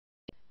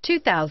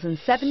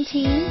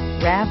2017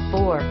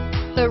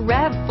 RAV4. The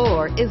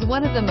RAV4 is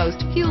one of the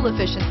most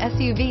fuel-efficient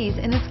SUVs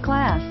in its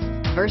class.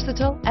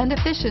 Versatile and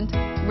efficient,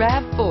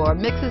 RAV4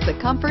 mixes the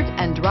comfort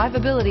and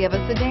drivability of a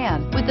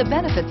sedan with the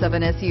benefits of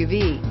an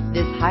SUV.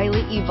 This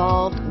highly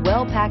evolved,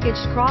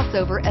 well-packaged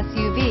crossover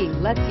SUV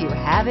lets you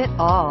have it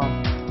all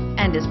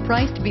and is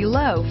priced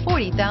below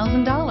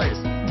 $40,000.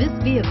 This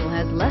vehicle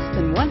has less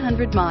than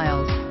 100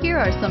 miles. Here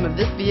are some of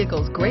this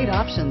vehicle's great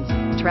options: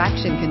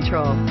 traction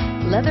control,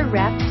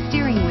 leather-wrapped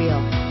steering wheel,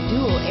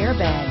 dual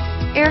airbags,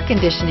 air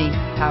conditioning,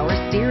 power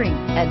steering,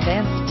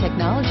 advanced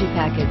technology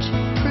package,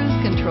 cruise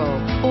control,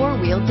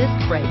 four-wheel disc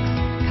brakes,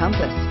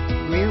 compass,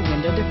 rear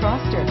window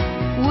defroster.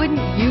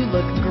 Wouldn't you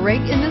look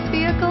great in this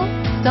vehicle?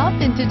 Stop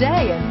in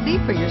today and see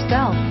for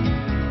yourself.